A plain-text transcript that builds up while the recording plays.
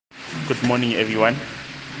Good morning, everyone.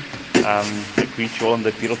 I greet you all in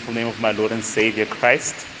the beautiful name of my Lord and Savior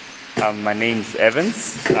Christ. My name is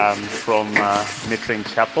Evans. I'm from Midrand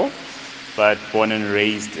Chapel, but born and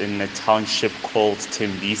raised in a township called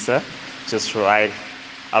Tembisa, just right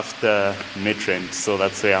after Midrand. So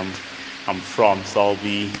that's where I'm from. So I'll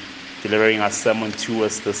be delivering our sermon to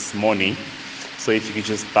us this morning. So if you could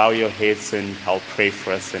just bow your heads and I'll pray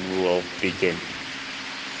for us and we will begin.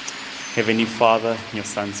 Heavenly Father, in your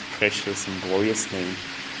Son's precious and glorious name,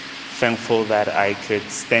 thankful that I could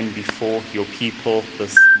stand before your people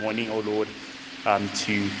this morning, O Lord,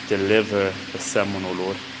 to deliver the sermon, O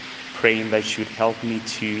Lord. Praying that you'd help me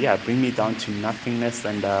to, bring me down to nothingness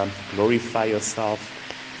and glorify yourself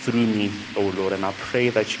through me, O Lord. And I pray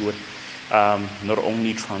that you would not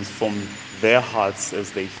only transform their hearts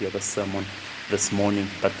as they hear the sermon this morning,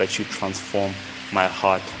 but that you transform my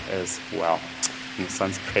heart as well. In your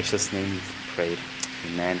Son's precious name we've prayed.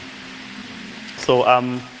 Amen. So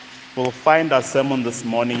we'll find our sermon this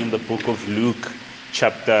morning in the book of Luke,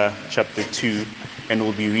 chapter 2, and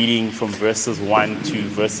we'll be reading from verses 1 to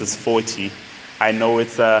verses 40. I know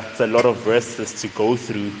it's a lot of verses to go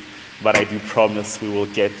through, but I do promise we will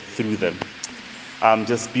get through them.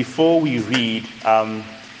 Just before we read,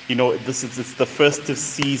 it's the festive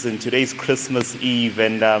season. Today's Christmas Eve,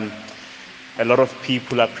 and a lot of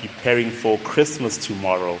people are preparing for Christmas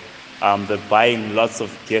tomorrow. They're buying lots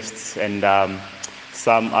of gifts, and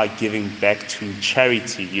some are giving back to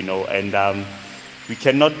charity, and we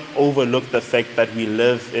cannot overlook the fact that we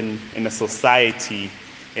live in a society,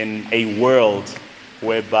 in a world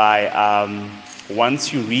whereby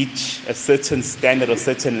once you reach a certain standard or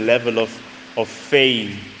certain level of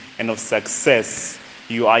fame and of success,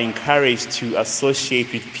 you are encouraged to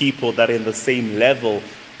associate with people that are in the same level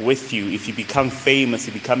with you. If you become famous,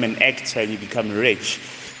 you become an actor, and you become rich,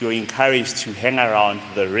 you're encouraged to hang around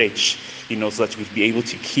the rich, so that you'll be able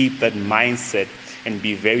to keep that mindset and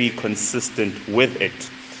be very consistent with it.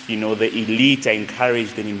 The elite are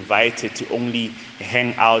encouraged and invited to only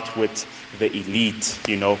hang out with the elite.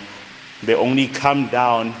 They only come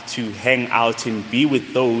down to hang out and be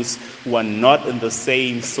with those who are not in the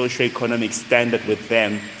same socioeconomic standard with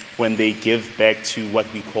them when they give back to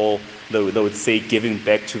what we call, they would say, giving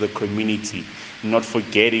back to the community, not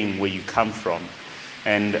forgetting where you come from.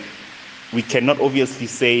 And we cannot obviously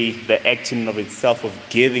say the act in of itself of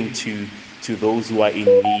giving to those who are in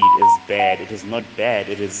need is bad. It is not bad,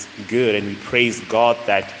 it is good. And we praise God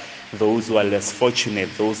that those who are less fortunate,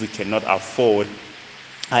 those who cannot afford,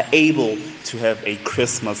 are able to have a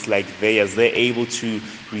Christmas like theirs. They're able to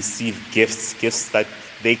receive gifts that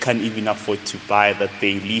they can't even afford to buy, that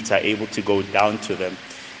the elite are able to go down to them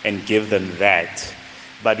and give them that.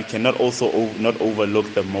 But we cannot also not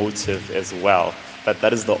overlook the motive as well,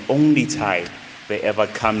 that is the only time they ever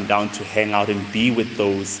come down to hang out and be with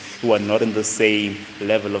those who are not in the same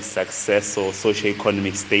level of success or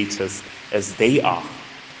socioeconomic status as they are.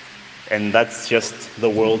 And that's just the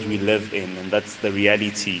world we live in, and that's the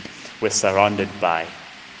reality we're surrounded by.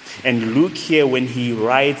 And Luke here, when he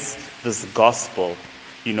writes this gospel,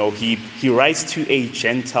 he writes to a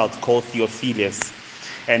Gentile called Theophilus,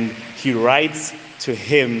 and he writes to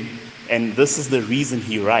him, and this is the reason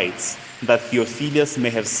he writes, that Theophilus may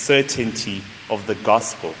have certainty of the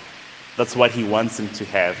gospel. That's what he wants him to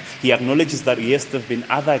have. He acknowledges that yes, there have been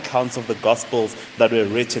other accounts of the gospels that were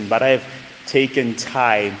written, but I have taken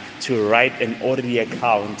time to write an orderly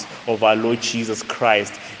account of our Lord Jesus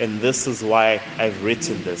Christ, and this is why I've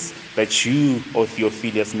written this, that you, O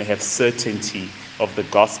Theophilus, may have certainty of the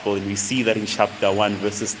gospel. And we see that in chapter 1,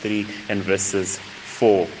 verses 3 and verses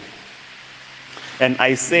 4. And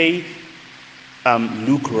I say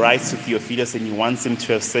Luke writes to Theophilus and he wants him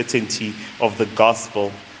to have certainty of the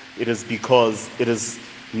gospel. It is because it is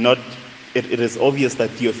obvious that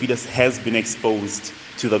Theophilus has been exposed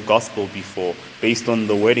to the gospel before, based on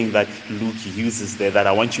the wording that Luke uses there, that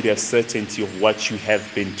I want you to have certainty of what you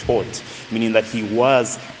have been taught, meaning that he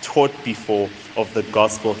was taught before of the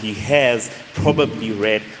gospel. He has probably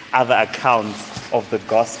read other accounts of the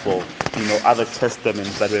gospel, other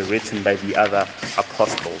testaments that were written by the other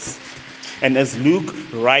apostles. And as Luke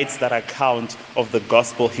writes that account of the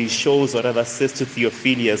gospel, he shows, or rather says to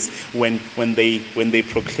Theophilus, when they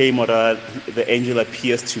proclaim, or the angel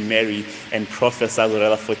appears to Mary and prophesies, or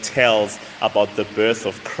rather foretells about the birth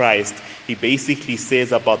of Christ, he basically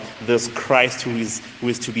says about this Christ who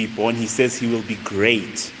is to be born, he says he will be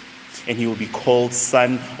great, and he will be called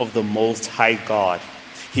Son of the Most High God.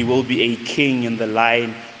 He will be a king in the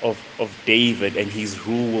line of David, and his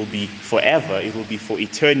rule will be forever. It will be for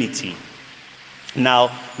eternity.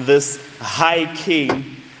 Now, this high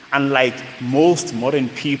king unlike most modern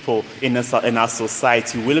people in our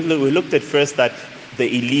society. We looked at first that the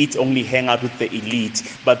elite only hang out with the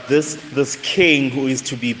elite, but this king who is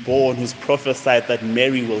to be born, who's prophesied that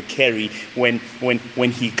Mary will carry when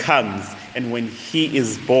he comes, and when he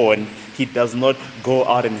is born, he does not go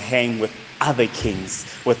out and hang with other kings,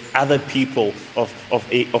 with other people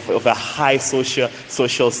of a high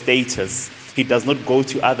social status. He does not go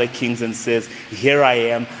to other kings and says, "Here I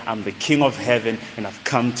am, I'm the king of heaven, and I've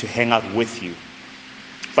come to hang out with you."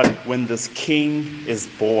 But when this king is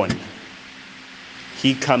born,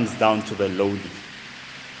 he comes down to the lowly.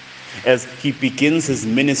 As he begins his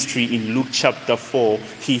ministry in Luke chapter 4,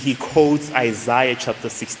 he quotes Isaiah chapter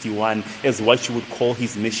 61 as what you would call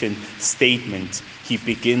his mission statement. He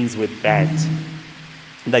begins with that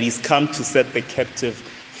he's come to set the captive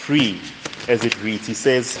free, as it reads. He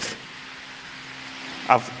says,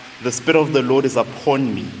 "The Spirit of the Lord is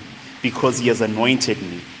upon me, because he has anointed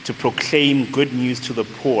me to proclaim good news to the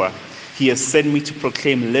poor. He has sent me to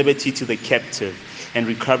proclaim liberty to the captive and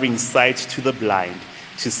recovering sight to the blind,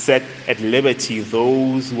 to set at liberty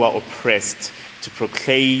those who are oppressed, to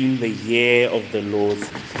proclaim the year of the Lord's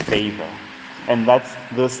favor." And that's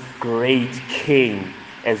this great king.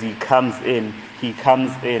 As he comes in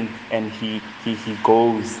and he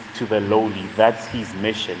goes to the lowly. That's his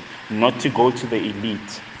mission. Not to go to the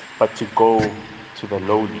elite, but to go to the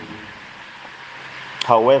lowly.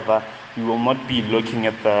 However, we will not be looking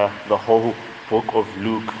at the whole book of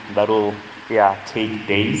Luke. That will take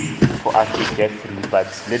days for us to get through. But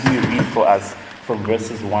let me read for us from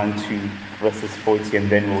verses 1 to verses 40, and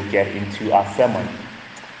then we'll get into our sermon.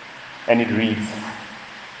 And it reads,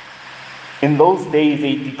 "In those days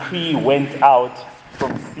a decree went out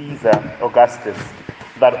from Caesar Augustus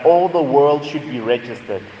that all the world should be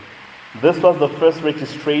registered. This was the first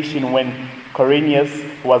registration when Quirinius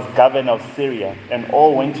was governor of Syria, and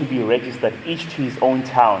all went to be registered, each to his own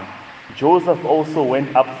town. Joseph also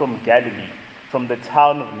went up from Galilee, from the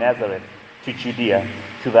town of Nazareth to Judea,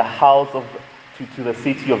 to the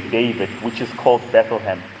city of David, which is called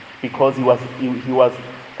Bethlehem, because he was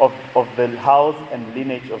of the house and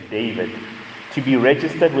lineage of David, to be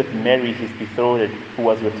registered with Mary his betrothed, who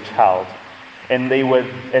was with child. And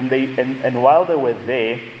while they were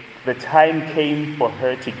there, the time came for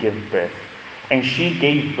her to give birth. And she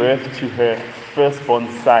gave birth to her firstborn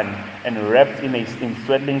son, and wrapped in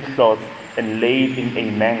swaddling cloths, and laid in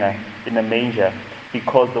a manger,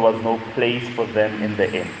 because there was no place for them in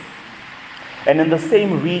the inn. And in the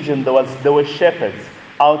same region there were shepherds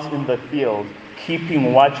out in the field,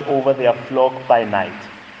 keeping watch over their flock by night.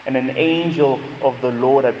 And an angel of the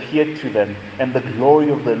Lord appeared to them, and the glory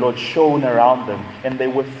of the Lord shone around them, and they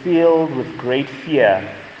were filled with great fear.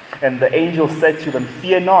 And the angel said to them,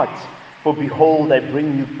 "Fear not, for behold, I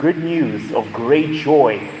bring you good news of great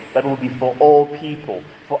joy that will be for all people.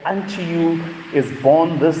 For unto you is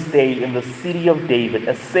born this day in the city of David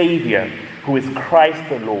a Savior, who is Christ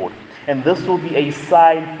the Lord. And this will be a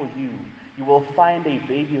sign for you. You will find a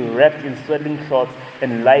baby wrapped in swaddling cloths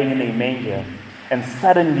and lying in a manger." And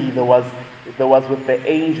suddenly there was with the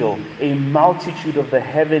angel a multitude of the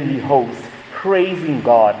heavenly hosts, praising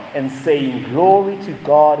God and saying, "Glory to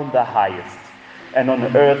God in the highest, and on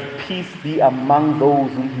earth peace be among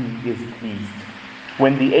those whom he is pleased."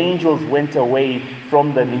 When the angels went away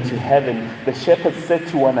from them into heaven, the shepherds said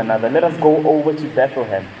to one another, "Let us go over to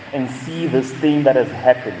Bethlehem and see this thing that has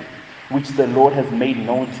happened, which the Lord has made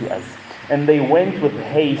known to us." And they went with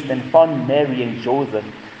haste and found Mary and Joseph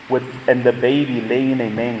and the baby laying in a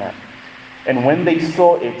manger. And when they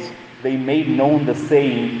saw it, they made known the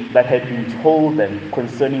saying that had been told them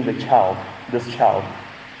concerning this child.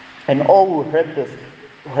 And all who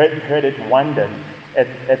heard it wondered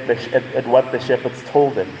at what the shepherds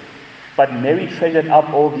told them. But Mary treasured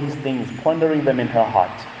up all these things, pondering them in her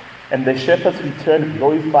heart. And the shepherds returned,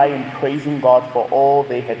 glorifying and praising God for all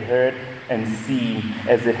they had heard and seen,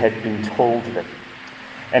 as it had been told them.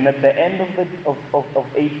 And at the end of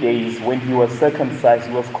 8 days, when he was circumcised,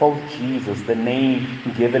 he was called Jesus, the name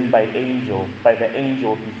given by the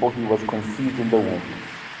angel before he was conceived in the womb.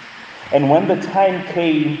 And when the time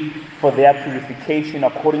came for their purification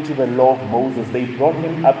according to the law of Moses, they brought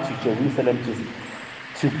him up to Jerusalem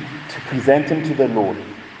to present him to the Lord.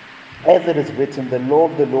 As it is written, the law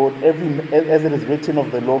of the Lord, as it is written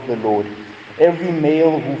of the law of the Lord, every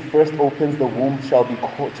male who first opens the womb shall be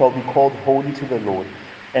called holy to the Lord,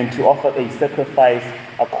 and to offer a sacrifice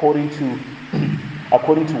according to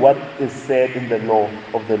what is said in the law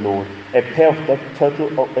of the Lord, a pair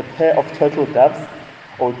of turtle doves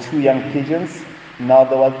or 2 young pigeons. Now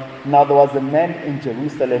there was a man in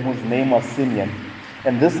Jerusalem whose name was Simeon,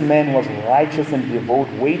 And this man was righteous and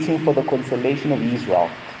devout, waiting for the consolation of Israel.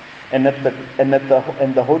 And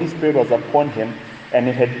the Holy Spirit was upon him, and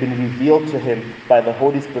it had been revealed to him by the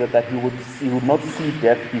Holy Spirit that he would not see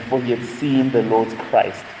death before he had seen the Lord's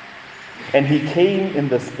Christ. And he came in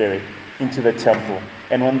the Spirit into the temple.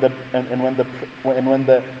 And when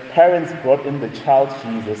the parents brought in the child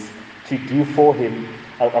Jesus to do for him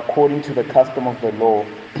according to the custom of the law,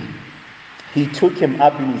 he took him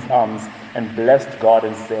up in his arms and blessed God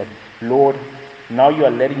and said, Lord, now you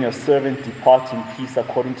are letting your servant depart in peace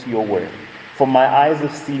according to your word. For my eyes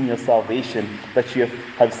have seen your salvation, that you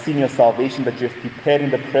have seen your salvation, that you have prepared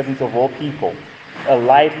in the presence of all people, a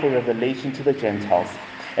light for revelation to the Gentiles,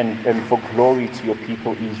 and for glory to your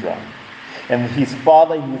people Israel. And his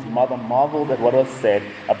father and his mother marveled at what was said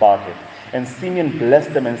about him. And Simeon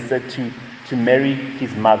blessed them and said to Mary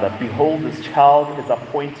his mother, Behold, this child is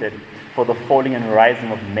appointed for the falling and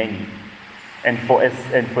rising of many, and for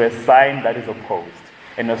a sign that is opposed.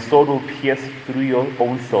 And a sword will pierce through your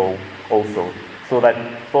own soul also, so that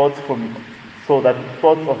thoughts from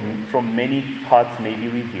many parts may be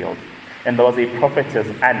revealed. And there was a prophetess,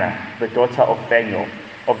 Anna, the daughter of Phanuel,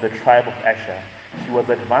 of the tribe of Asher. She was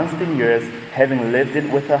advanced in years, having lived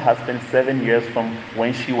with her husband 7 years from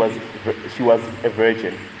when she was a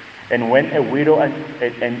virgin, and when a widow,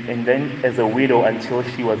 and then as a widow until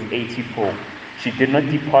she was 84. She did not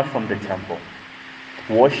depart from the temple,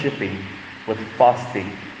 worshipping with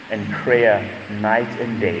fasting and prayer night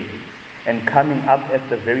and day. And coming up at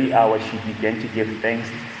the very hour, she began to give thanks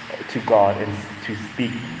to God and to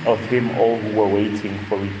speak of him all who were waiting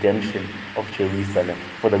for redemption of Jerusalem,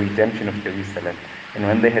 for the redemption of Jerusalem. And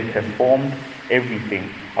when they had performed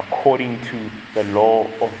everything according to the law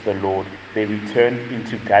of the Lord, they returned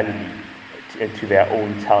into Galilee and to their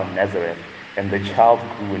own town Nazareth. And the child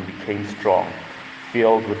grew and became strong,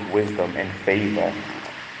 filled with wisdom and favor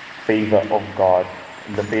of God.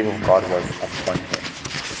 And the favor of God was upon him.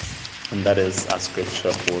 And that is our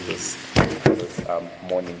scripture for this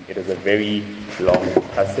morning. It is a very long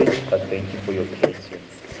passage, but thank you for your patience.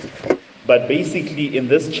 But basically, in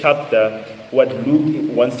this chapter, what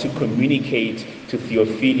Luke wants to communicate to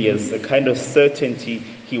Theophilus, a kind of certainty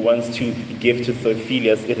he wants to give to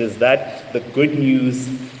Theophilus, it is that the good news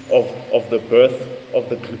of the birth of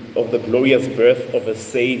the glorious birth of a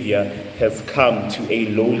Savior has come to a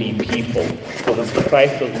lowly people. For this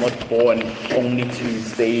Christ was not born only to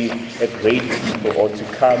save a great people or to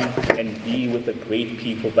come and be with a great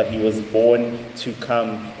people, but he was born to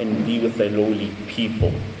come and be with a lowly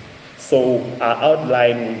people. So our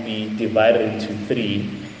outline will be divided into 3.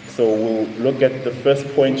 So we'll look at the first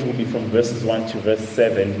point will be from verses 1 to verse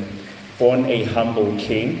 7, born a humble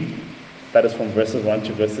king. That is from verses 1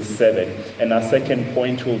 to verses 7. And our second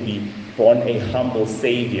point will be born a humble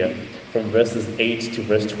Savior from verses 8 to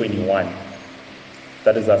verse 21.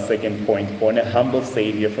 That is our second point, born a humble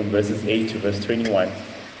Savior from verses 8 to verse 21.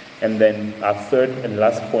 And then our third and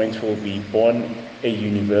last point will be born a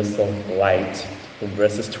universal light from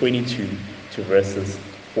verses 22 to verses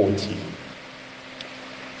 40.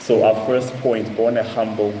 So our first point, born a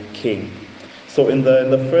humble king. So in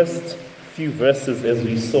the first few verses, as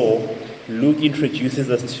we saw, Luke introduces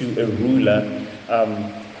us to a ruler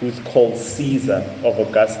who's called Caesar of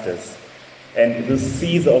Augustus. And this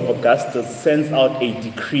Caesar of Augustus sends out a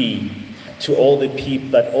decree to all the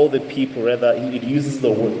people, it uses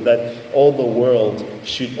the word that all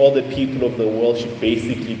the people of the world should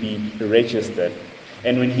basically be registered.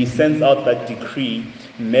 And when he sends out that decree,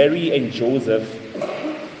 Mary and Joseph,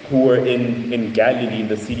 who were in Galilee, in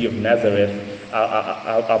the city of Nazareth,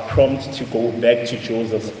 are prompt to go back to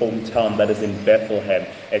Joseph's hometown, that is in Bethlehem,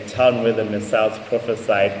 a town where the Messiah was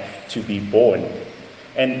prophesied to be born.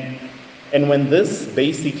 And when this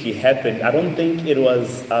basically happened, I don't think it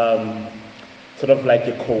was sort of like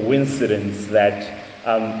a coincidence that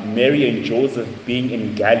Mary and Joseph, being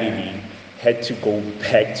in Galilee, had to go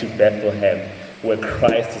back to Bethlehem, where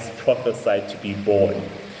Christ is prophesied to be born.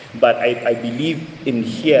 But I believe in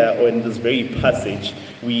here, or in this very passage,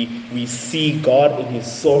 we see God in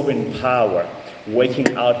his sovereign power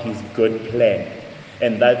working out his good plan,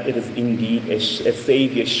 and that it is indeed a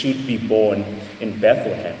Savior should be born in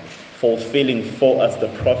Bethlehem, fulfilling for us the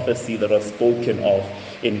prophecy that was spoken of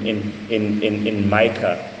in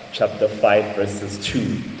Micah chapter 5 verses 2,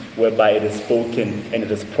 whereby it is spoken and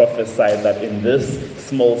it is prophesied that in this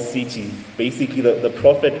small city, basically the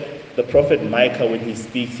prophet Micah, when he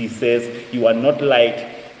speaks, he says, you are not like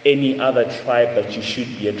any other tribe, but you should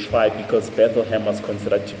be a tribe, because Bethlehem was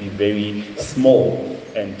considered to be very small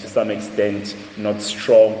and to some extent not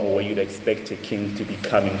strong, or where you'd expect a king to be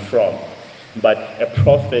coming from. But a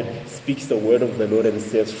prophet speaks the word of the Lord and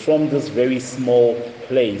says, from this very small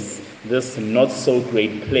place, this not so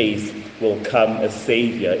great place, will come a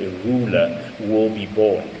savior, a ruler who will be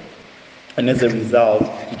born. And as a result,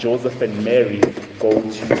 Joseph and Mary go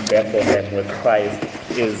to Bethlehem where Christ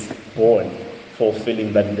is born,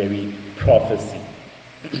 fulfilling that very prophecy.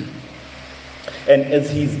 And as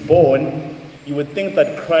he's born, you would think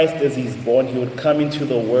that Christ, as he's born, he would come into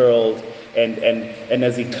the world, and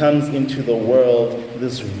as he comes into the world,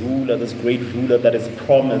 this ruler, this great ruler that is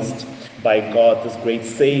promised by God, this great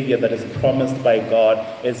Savior that is promised by God,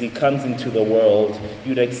 as he comes into the world,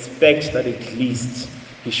 you'd expect that at least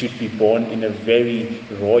he should be born in a very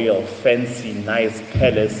royal, fancy, nice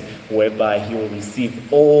palace whereby he will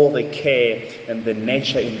receive all the care and the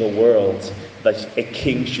nurture in the world that a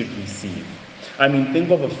king should receive. I mean,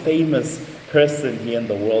 think of a famous person here in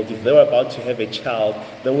the world. If they were about to have a child,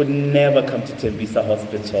 they would never come to Tembisa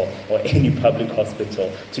Hospital or any public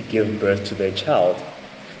hospital to give birth to their child.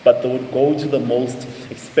 But they would go to the most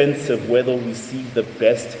expensive where they'll receive the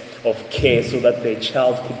best of care so that their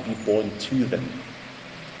child could be born to them.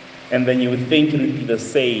 And then you would think it would be the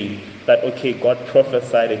same, that okay, God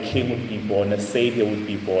prophesied a king would be born, a savior would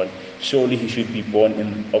be born. Surely he should be born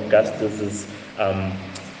in Augustus's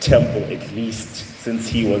temple at least, since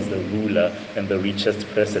he was the ruler and the richest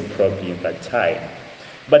person probably in that time.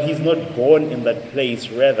 But he's not born in that place.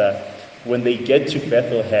 Rather, when they get to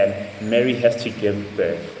Bethlehem, Mary has to give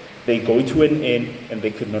birth. They go to an inn and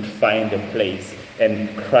they could not find a place,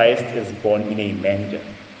 and Christ is born in a manger.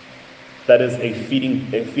 That is a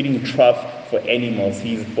feeding trough for animals.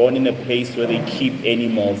 He is born in a place where they keep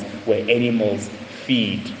animals, where animals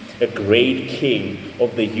feed. A great king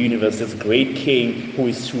of the universe, this great king who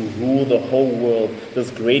is to rule the whole world,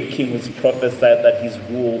 this great king who is prophesied that his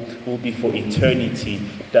rule will be for eternity,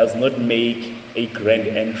 does not make a grand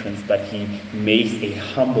entrance, but he makes a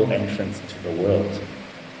humble entrance into the world.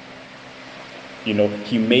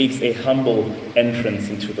 He makes a humble entrance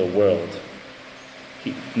into the world.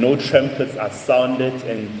 No trumpets are sounded,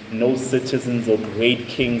 and no citizens or great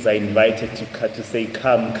kings are invited to say,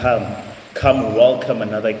 come, welcome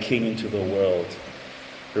another king into the world.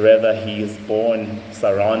 Rather, he is born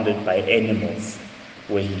surrounded by animals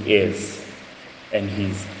where he is, and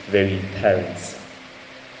his very parents.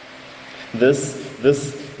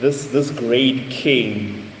 This great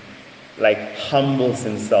king humbles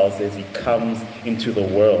himself as he comes into the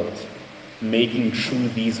world, making true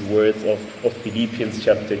these words of Philippians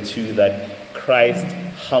chapter 2, that Christ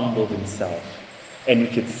humbled himself. And we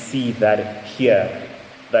could see that here,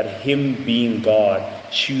 that him being God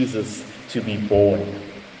chooses to be born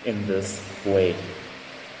in this way.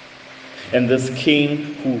 And this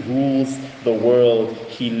king who rules the world,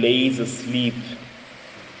 he lays asleep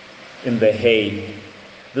in the hay.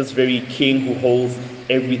 This very king who holds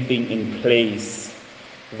everything in place,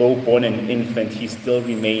 though born an infant, he still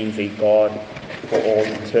remains a God for all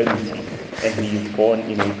eternity. And he is born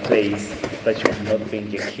in a place that you would not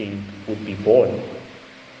think a king would be born.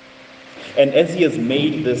 And as he has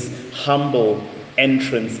made this humble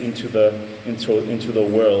entrance into the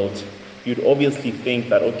world, you'd obviously think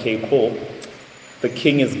that, okay, cool, the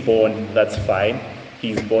king is born, that's fine.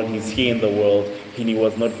 He's born, he's here in the world, and he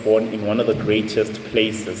was not born in one of the greatest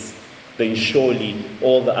places. Then surely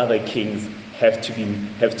all the other kings have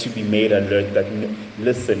to be made alert that,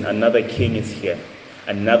 listen, another king is here,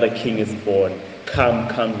 another king is born. Come,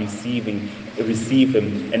 receive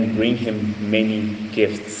him and bring him many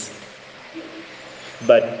gifts.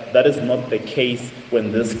 But that is not the case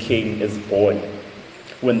when this king is born.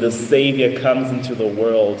 When the Savior comes into the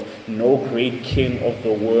world, no great king of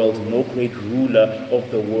the world, no great ruler of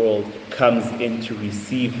the world comes in to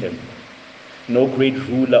receive him. No great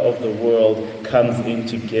ruler of the world comes in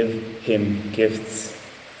to give him gifts,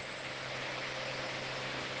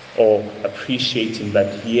 or appreciating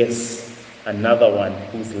that, yes, another one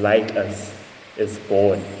who's like us is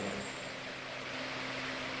born.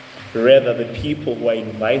 Rather, the people who are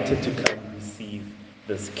invited to come and receive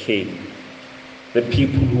this king, the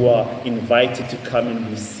people who are invited to come and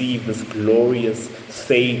receive this glorious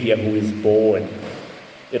Savior who is born,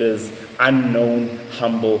 it is unknown,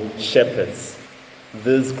 humble shepherds.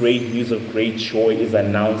 This great news of great joy is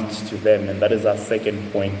announced to them, and that is our second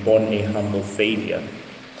point, born a humble Savior.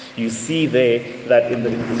 You see there that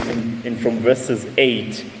from verses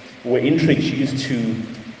 8, we're introduced to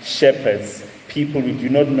shepherds, people we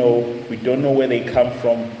don't know where they come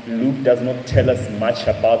from. Luke does not tell us much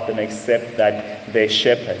about them except that they're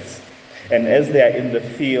shepherds. And as they are in the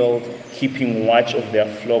field keeping watch of their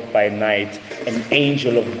flock by night, an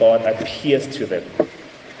angel of God appears to them.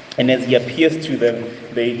 And as he appears to them,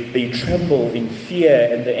 they tremble in fear,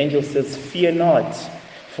 and the angel says, "Fear not,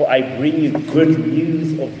 for I bring you good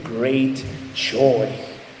news of great joy."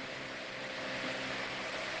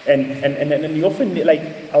 And you often, like,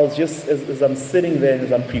 I was just, as I'm sitting there and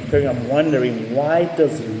as I'm preparing, I'm wondering, why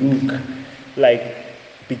does Luke, like,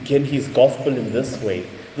 begin his gospel in this way?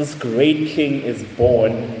 This great king is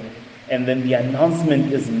born, and then the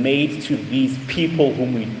announcement is made to these people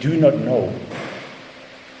whom we do not know.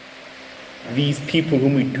 These people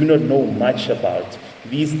whom we do not know much about,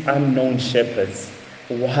 these unknown shepherds.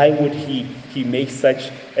 Why would he make such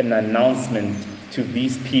an announcement to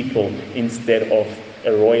these people instead of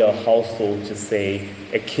a royal household to say,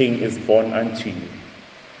 "A king is born unto you"?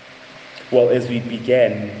 Well, as we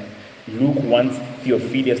began, Luke wants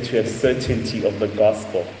Theophilus to have certainty of the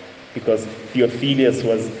gospel, because Theophilus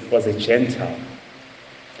was a Gentile.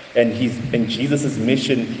 And Jesus'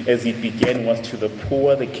 mission as it began was to the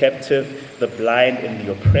poor, the captive, the blind, and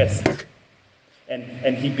the oppressed.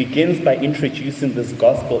 And he begins by introducing this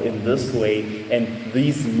gospel in this way, and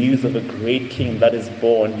this news of a great king that is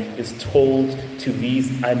born is told to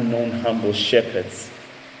these unknown humble shepherds,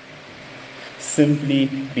 simply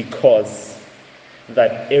because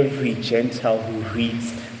that every Gentile who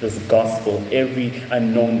reads this gospel, every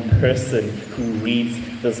unknown person who reads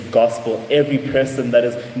this gospel, every person that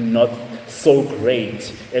is not so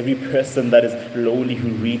great, every person that is lowly who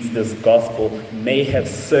reads this gospel may have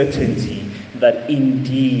certainty that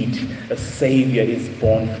indeed a Savior is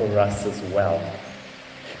born for us as well.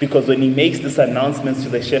 Because when he makes this announcement to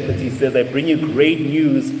the shepherds, he says, "I bring you great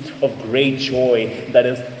news of great joy that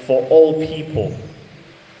is for all people."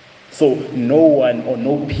 So no one or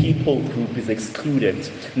no people group is excluded.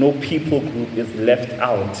 No people group is left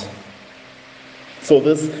out. So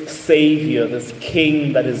this Savior, this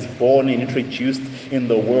King that is born and introduced in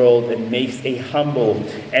the world and makes a humble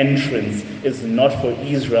entrance is not for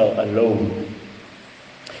Israel alone.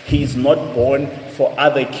 He is not born for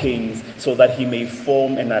other kings so that he may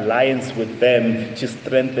form an alliance with them to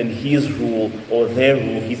strengthen his rule or their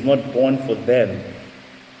rule. He's not born for them.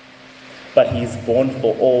 But he is born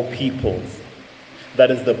for all peoples.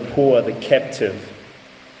 That is the poor, the captive,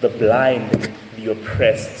 the blind, the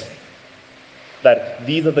oppressed. That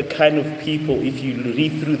these are the kind of people, if you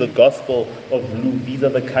read through the Gospel of Luke, these are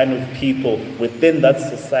the kind of people within that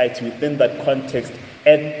society, within that context,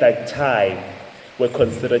 at that time, were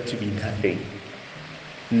considered to be nothing.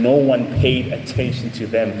 No one paid attention to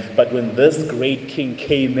them. But when this great king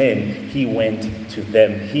came in, he went to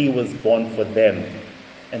them. He was born for them.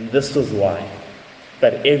 And this was why,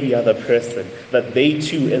 that every other person, that they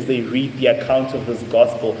too, as they read the account of this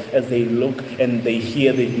gospel, as they look and they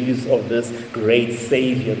hear the news of this great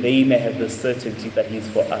Savior, they may have the certainty that he's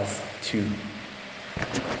for us too.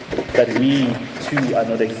 That we too are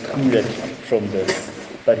not excluded from this,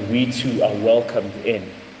 but we too are welcomed in.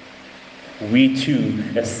 We too,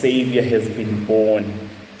 a Savior has been born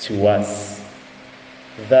to us.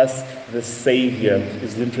 Thus, the Savior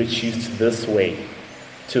is introduced this way,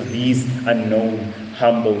 to these unknown,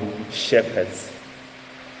 humble shepherds.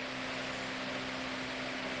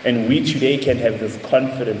 And we today can have this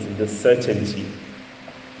confidence and this certainty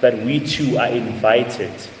that we too are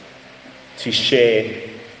invited to share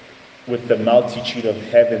with the multitude of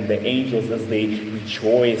heaven, the angels, as they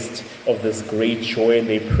rejoiced of this great joy and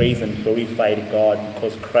they praised and glorified God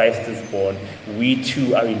because Christ is born. We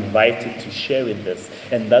too are invited to share in this.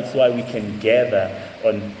 And that's why we can gather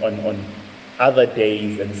on other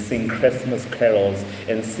days and sing Christmas carols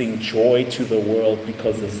and sing joy to the world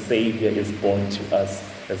because the Savior is born to us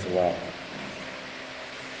as well.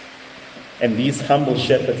 And these humble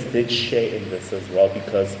shepherds did share in this as well,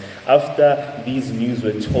 because after these news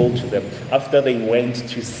were told to them, after they went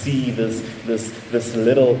to see this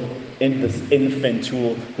infant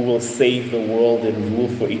who will save the world and rule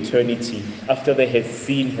for eternity, after they had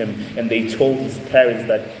seen him and they told his parents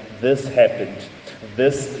that this happened,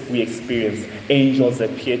 this we experienced, angels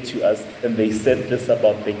appeared to us and they said this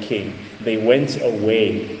about the king, they went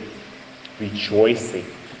away rejoicing.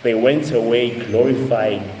 They went away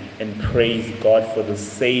glorifying and praise God for the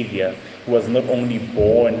Savior who was not only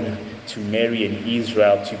born to Mary and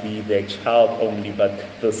Israel to be their child only, but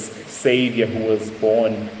this Savior who was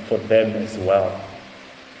born for them as well.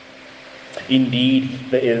 Indeed,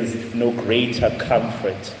 there is no greater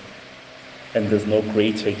comfort and there's no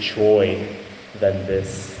greater joy than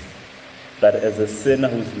this. That as a sinner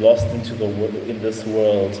who's lost into the world, in this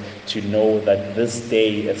world, to know that this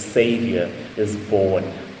day a Savior is born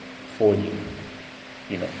for you.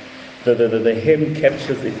 You know, the hymn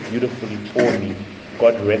captures it beautifully for me.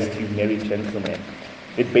 God rest you, merry gentlemen.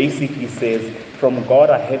 It basically says, from God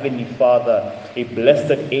our Heavenly Father, a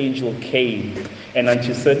blessed angel came, and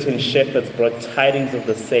unto certain shepherds brought tidings of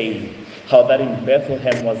the same, how that in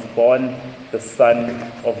Bethlehem was born the Son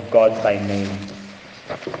of God by name.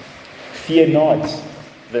 Fear not,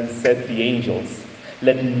 then said the angels,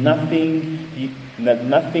 let nothing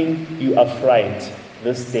you affright.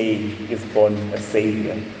 This day is born a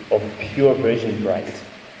Savior of pure virgin bride,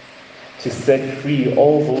 to set free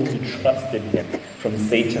all those who trust in him from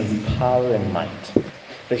Satan's power and might.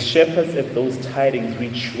 The shepherds at those tidings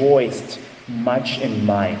rejoiced much in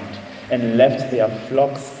mind, and left their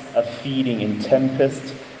flocks a-feeding in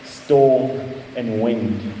tempest, storm, and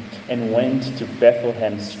wind, and went to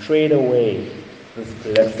Bethlehem straightway this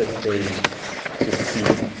blessed day to see.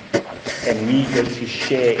 And we get to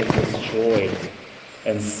share in this joy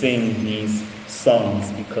and sing these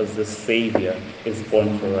songs because the Savior is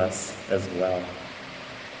born for us as well.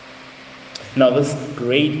 Now this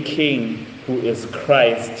great King who is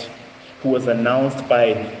Christ, who was announced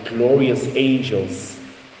by glorious angels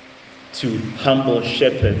to humble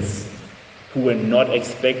shepherds who were not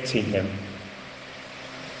expecting him.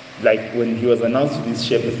 Like when he was announced to these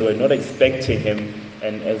shepherds, they were not expecting him,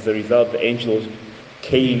 and as a result the angels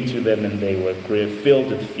came to them and they were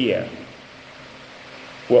filled with fear.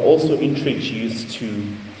 We're also introduced to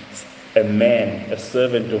a man, a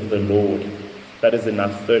servant of the Lord. That is in our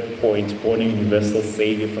third point, born in universal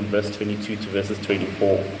Savior, from verse 22 to verses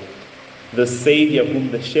 24. The Savior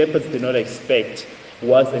whom the shepherds did not expect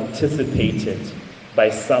was anticipated by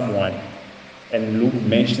someone, and Luke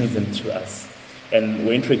mentions him to us. And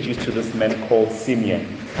we're introduced to this man called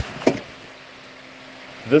Simeon.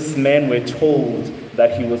 This man, we're told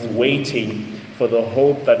that he was waiting for the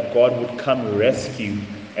hope that God would come rescue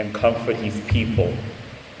and comfort his people.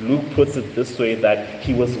 Luke puts it this way, that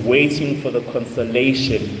he was waiting for the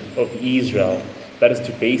consolation of Israel. That is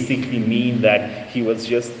to basically mean that he was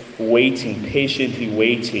just waiting, patiently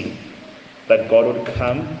waiting, that God would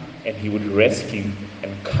come and he would rescue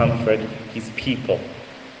and comfort his people.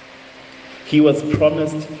 He was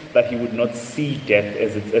promised that he would not see death,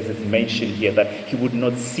 as it's mentioned here, that he would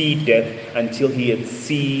not see death until he had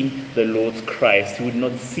seen the Lord's Christ. He would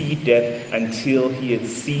not see death until he had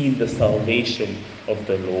seen the salvation of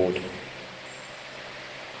the Lord.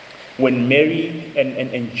 When Mary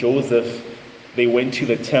and Joseph, they went to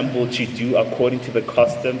the temple to do according to the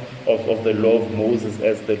custom of the law of Moses,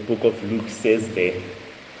 as the book of Luke says there.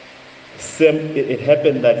 It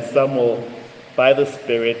happened that Samuel, by the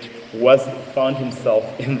Spirit, found himself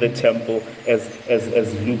in the temple,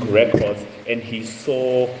 as Luke records, and he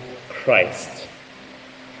saw Christ.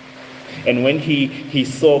 And when he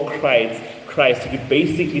saw Christ, you could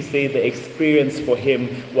basically say the experience for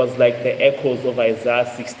him was like the echoes of Isaiah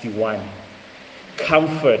 61.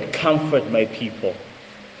 Comfort, comfort my people.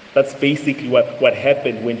 That's basically what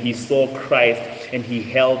happened when he saw Christ and he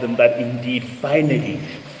held him, that indeed, finally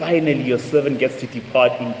your servant gets to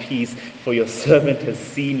depart in peace, for your servant has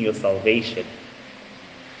seen your salvation.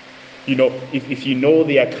 You know, if you know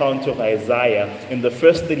the account of Isaiah, in the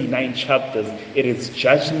first 39 chapters, it is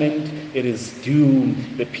judgment, it is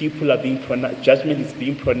doom. The people are judgment is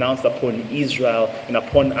being pronounced upon Israel and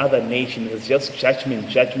upon other nations. It's just judgment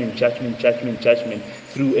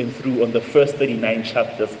through and through on the first 39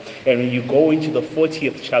 chapters. And when you go into the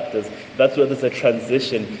 40th chapters, that's where there's a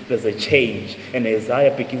transition, there's a change. And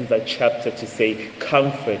Isaiah begins that chapter to say,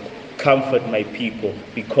 comfort my people,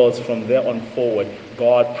 because from there on forward,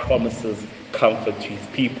 God promises comfort to his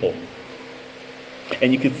people.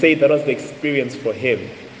 And you could say that was the experience for him,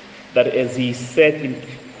 that as he sat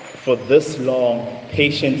for this long,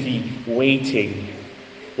 patiently waiting,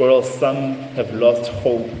 whereas some have lost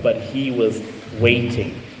hope, but he was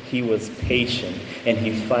waiting, he was patient, and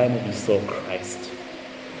he finally saw Christ.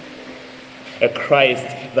 A Christ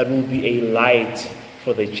that will be a light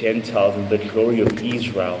for the Gentiles and the glory of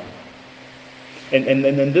Israel. And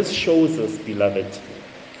this shows us, beloved,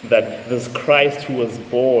 that this Christ who was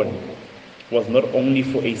born was not only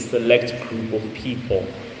for a select group of people,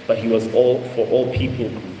 but he was for all people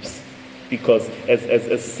groups. Because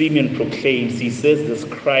as Simeon proclaims, he says this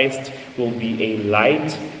Christ will be a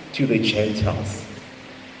light to the Gentiles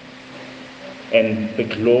and the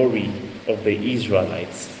glory of the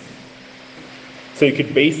Israelites. So you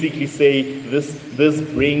could basically say this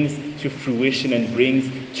brings to fruition and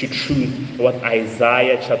brings to truth what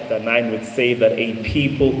Isaiah chapter 9 would say, that a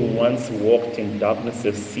people who once walked in darkness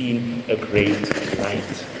have seen a great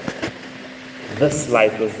light. This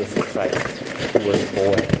light was this Christ who was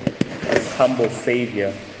born. This humble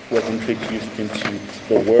Savior was introduced into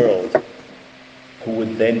the world, who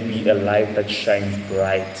would then be a light that shines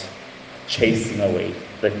bright, chasing away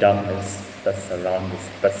the darkness that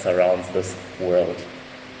surrounds this world.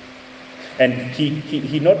 And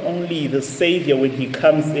he not only the Savior, when he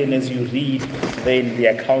comes in, as you read then the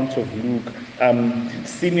account of Luke,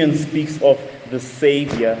 Simeon speaks of the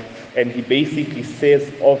Savior, and he basically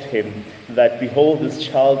says of him that, behold, this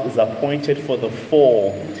child is appointed for the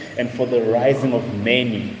fall and for the rising of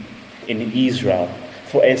many in Israel,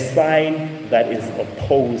 for a sign that is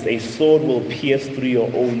opposed. A sword will pierce through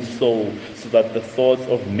your own soul, so that the thoughts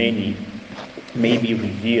of many may be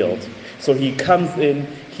revealed. So he comes in,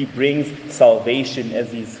 he brings salvation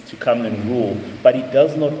as he's to come and rule, but he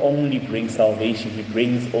does not only bring salvation, he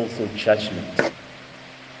brings also judgment.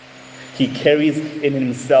 He carries in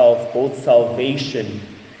himself both salvation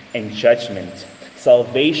and judgment.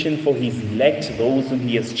 Salvation for his elect, those whom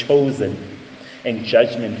he has chosen, and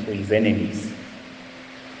judgment for his enemies.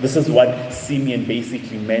 This is what Simeon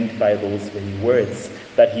basically meant by those very words,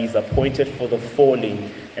 that he is appointed for the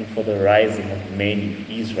falling and for the rising of many in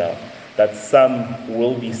Israel, that some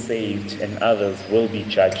will be saved and others will be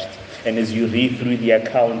judged. And as you read through the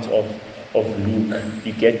account of Luke,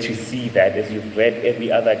 you get to see that. As you've read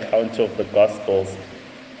every other account of the Gospels,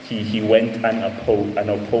 he went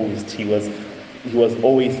unopposed. He was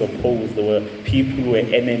always opposed. There were people who were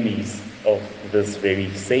enemies of this very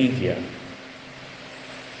Savior.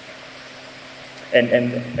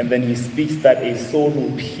 And then he speaks that a sword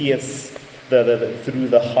will pierce through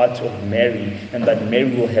the heart of Mary, and that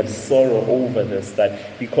Mary will have sorrow over this,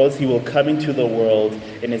 that because he will come into the world,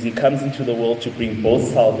 and as he comes into the world to bring both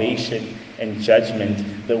salvation and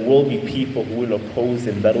judgment, there will be people who will oppose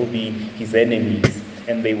him, that will be his enemies,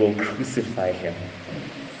 and they will crucify him.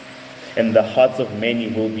 And the hearts of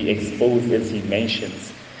many will be exposed, as he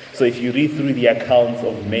mentions. So if you read through the accounts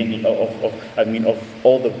of many of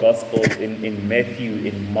all the Gospels, in Matthew,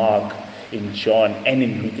 in Mark, in John, and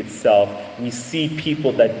in Luke itself, we see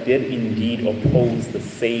people that did indeed oppose the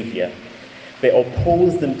Savior. They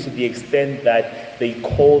opposed him to the extent that they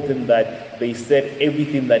called him, that they said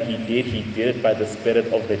everything that he did it by the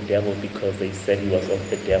spirit of the devil, because they said he was of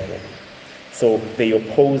the devil. So they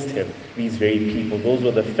opposed him, these very people. Those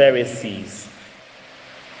were the Pharisees.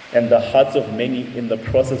 And the hearts of many in the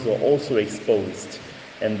process were also exposed.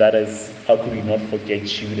 And that is, how could we not forget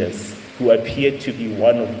Judas, who appeared to be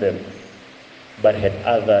one of them, but had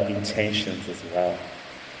other intentions as well.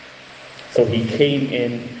 So he came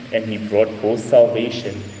in and he brought both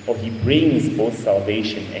salvation, or he brings both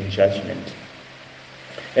salvation and judgment.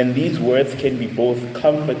 And these words can be both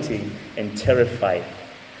comforting and terrifying.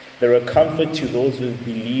 They're a comfort to those who have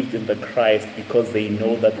believed in the Christ, because they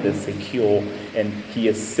know that they're secure and he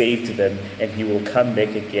has saved them, and he will come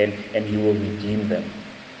back again and he will redeem them.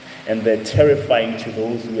 And they're terrifying to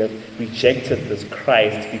those who have rejected this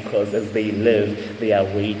Christ, because as they live, they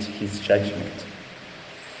await his judgment.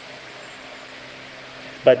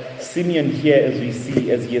 But Simeon here, as we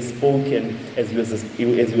see, as he has spoken, as he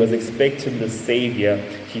was expecting the Savior,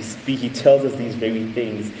 he tells us these very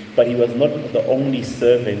things. But he was not the only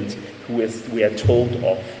servant we are told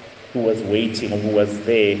of, who was waiting, or who was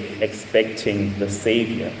there expecting the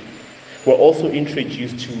Savior. We're also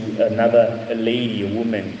introduced to a lady, a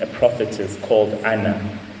woman, a prophetess called Anna,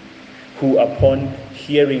 who upon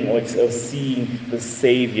hearing or seeing the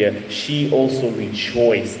Savior, she also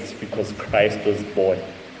rejoiced because Christ was born.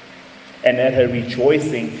 And at her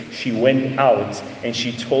rejoicing, she went out and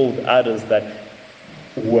she told others that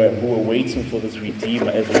who were waiting for this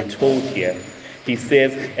Redeemer, as we're told here. He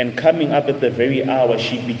says, and coming up at the very hour,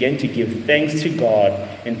 she began to give thanks to God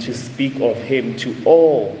and to speak of him to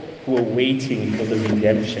all who were waiting for the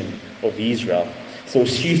redemption of Israel. So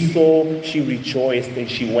she rejoiced, and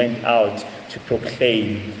she went out to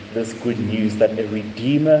proclaim this good news, that a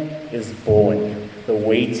Redeemer is born. The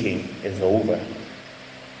waiting is over.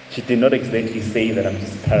 She did not exactly say that, I'm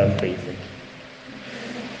just paraphrasing.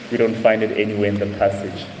 We don't find it anywhere in the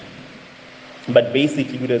passage. But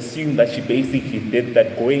basically, we'd assume that she basically did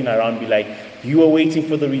that, going around be like, you are waiting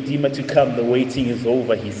for the Redeemer to come, the waiting is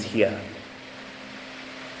over, he's here.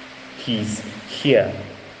 He's here.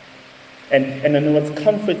 And then what's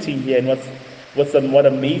comforting here, and what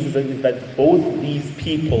amazes us, is that both these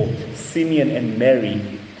people, Simeon and Mary,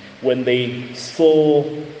 when they saw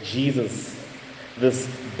Jesus, this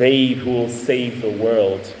babe who will save the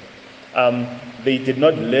world, they did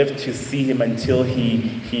not live to see him until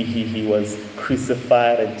he was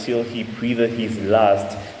crucified, until he breathed his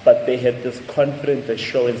last, but they had this confident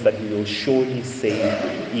assurance that he will surely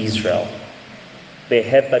save Israel. They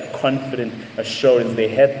had that confident assurance, they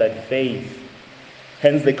had that faith.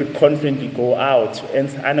 Hence, they could confidently go out.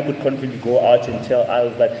 Hence, Anna could confidently go out and tell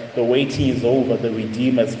others that the waiting is over, the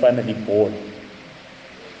Redeemer is finally born.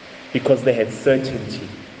 Because they had certainty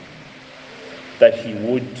that he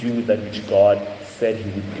would do that which God said he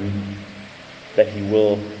would do, that he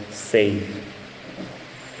will save.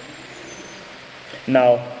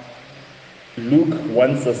 Now, Luke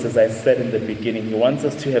wants us, as I said in the beginning, he wants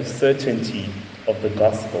us to have certainty of the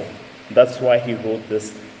gospel. That's why he wrote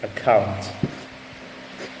this account.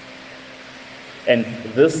 And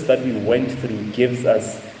this that we went through gives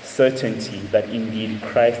us certainty that indeed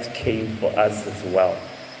Christ came for us as well.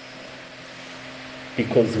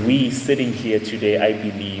 Because we sitting here today, I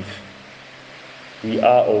believe, we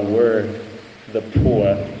are or were the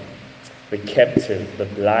poor, the captive, the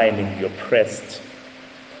blind, and the oppressed.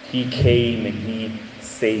 He came and he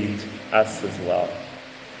saved us as well.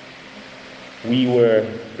 We were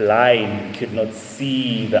blind, could not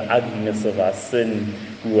see the ugliness of our sin.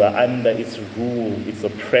 We were under its rule, its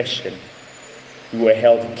oppression. We were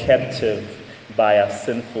held captive by our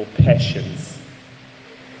sinful passions.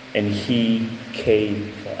 And he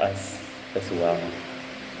came for us as well.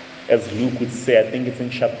 As Luke would say, I think it's in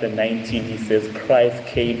chapter 19, he says, Christ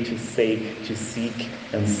came to seek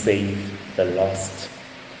and save the lost.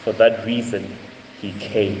 For that reason, he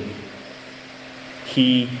came.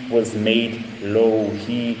 He was made low.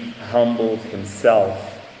 He humbled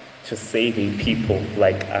himself to save a people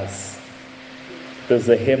like us. There's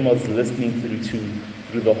a hymn I was listening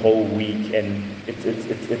through the whole week, and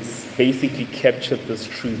it's basically captured this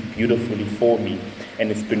truth beautifully for me. And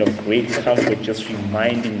it's been of great comfort just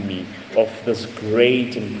reminding me of this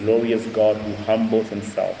great and glorious God who humbled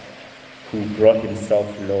himself, who brought himself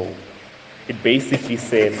low. It basically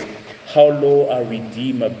says, how low was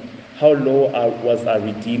our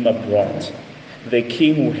Redeemer brought. The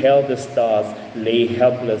King who held the stars lay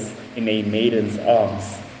helpless in a maiden's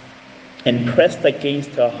arms, and pressed against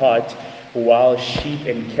her heart while sheep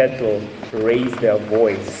and cattle raised their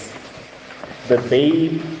voice. The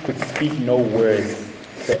babe could speak no words.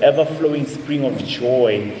 The ever-flowing spring of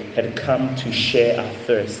joy had come to share our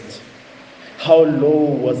thirst. How low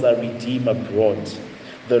was our Redeemer brought.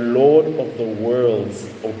 The Lord of the worlds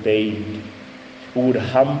obeyed, who would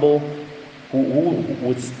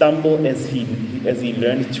stumble as he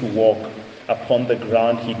learned to walk upon the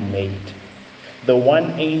ground he'd made. The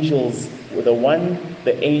one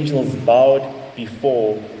the angels bowed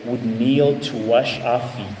before would kneel to wash our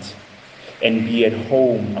feet and be at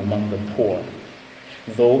home among the poor.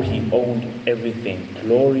 Though he owned everything,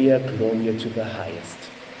 Gloria, Gloria to the highest.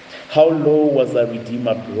 How low was our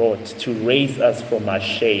Redeemer brought to raise us from our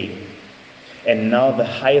shame. And now the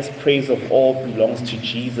highest praise of all belongs to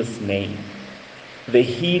Jesus' name. The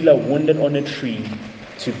healer wounded on a tree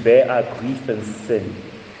to bear our grief and sin.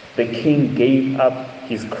 The King gave up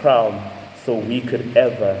his crown so we could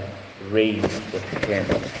ever reign with him.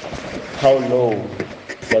 How low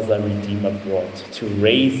was our Redeemer brought to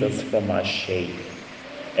raise us from our shame.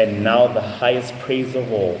 And now the highest praise of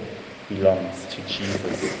all belongs to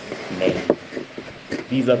Jesus' name.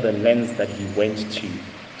 These are the lens that he went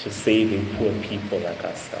to save a poor people like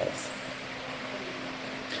ourselves.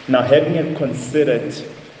 Now, having considered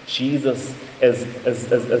Jesus as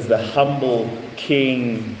the humble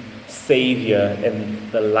King, Savior,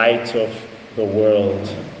 and the light of the world,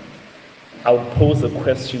 I would pose a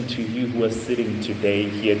question to you who are sitting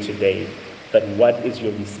here today, that what is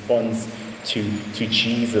your response to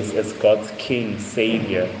Jesus as God's King,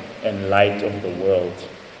 Savior, and light of the world?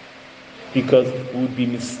 Because we would be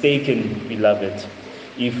mistaken, beloved,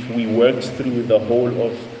 if we worked through the whole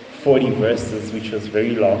of 40 verses, which was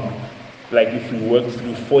very long, like if we worked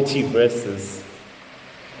through 40 verses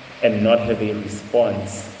and not have a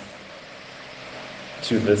response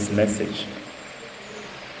to this message.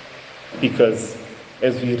 Because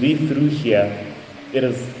as we read through here,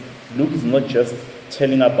 Luke is not just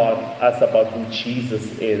telling us about who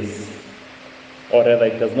Jesus is, or rather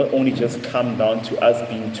it does not only just come down to us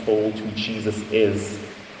being told who Jesus is,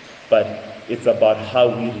 but it's about how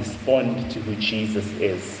we respond to who Jesus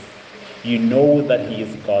is. You know that he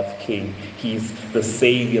is God's King. He is the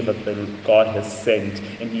Savior that God has sent,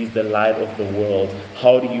 and he is the light of the world.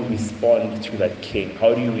 How do you respond to that King?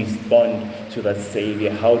 How do you respond to that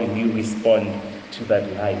Savior? How do you respond to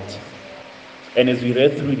that light? And as we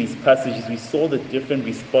read through these passages, we saw the different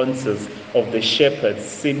responses of the shepherds,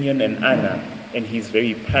 Simeon and Anna, and his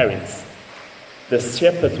very parents. The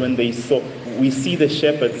shepherds, we see the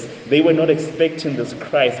shepherds, they were not expecting this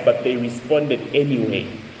Christ, but they responded anyway.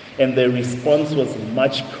 And their response was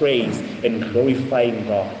much praise and glorifying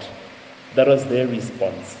God. That was their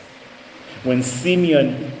response. When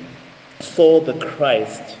Simeon saw the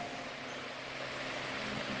Christ,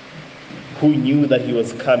 who knew that he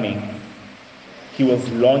was coming, he was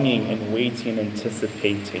longing and waiting and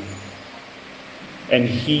anticipating. And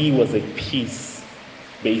he was at peace,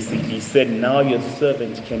 basically. He said, now your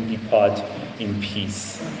servant can depart in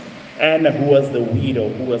peace. Anna, who was the widow,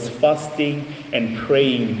 who was fasting and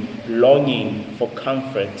praying, longing for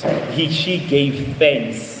comfort, she gave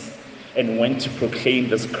thanks and went to proclaim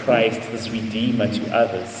this Christ, this Redeemer, to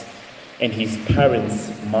others. And his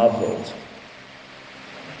parents marveled.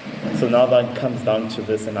 So now that comes down to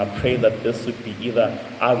this, and I pray that this would be either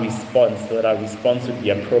our response, that our response would be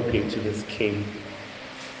appropriate to this King.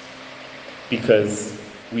 Because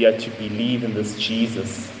we are to believe in this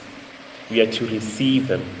Jesus. We are to receive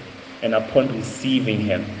him. And upon receiving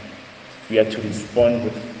him, we are to respond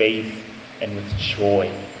with faith and with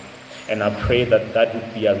joy. And I pray that that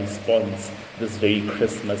would be our response this very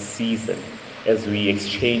Christmas season, as we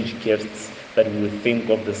exchange gifts, that we would think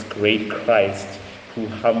of this great Christ who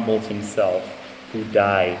humbled himself, who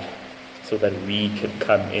died, so that we could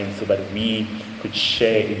come in, so that we could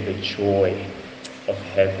share in the joy of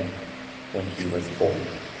heaven when he was born.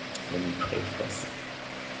 Let me pray first.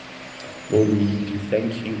 Lord, we do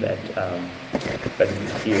thank you that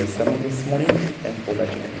we hear something this morning. Thankful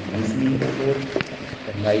that you can use me, O Lord.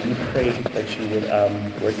 And I do pray that you would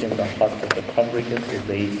work in the hearts of the congregants as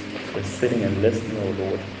they were sitting and listening, O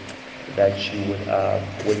Lord. That you would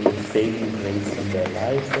work your saving grace in their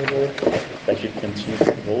lives, O Lord. That you'd continue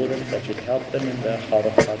to grow them, that you'd help them in their heart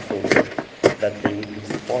of hearts, O Lord. That they would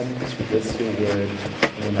respond to this your word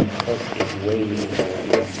in an appropriate way, O Lord,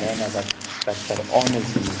 in a manner that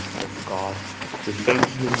honors you as God. We thank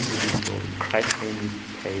you and give you glory. In Christ's name we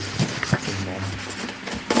pray. Amen.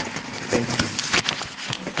 Thank you.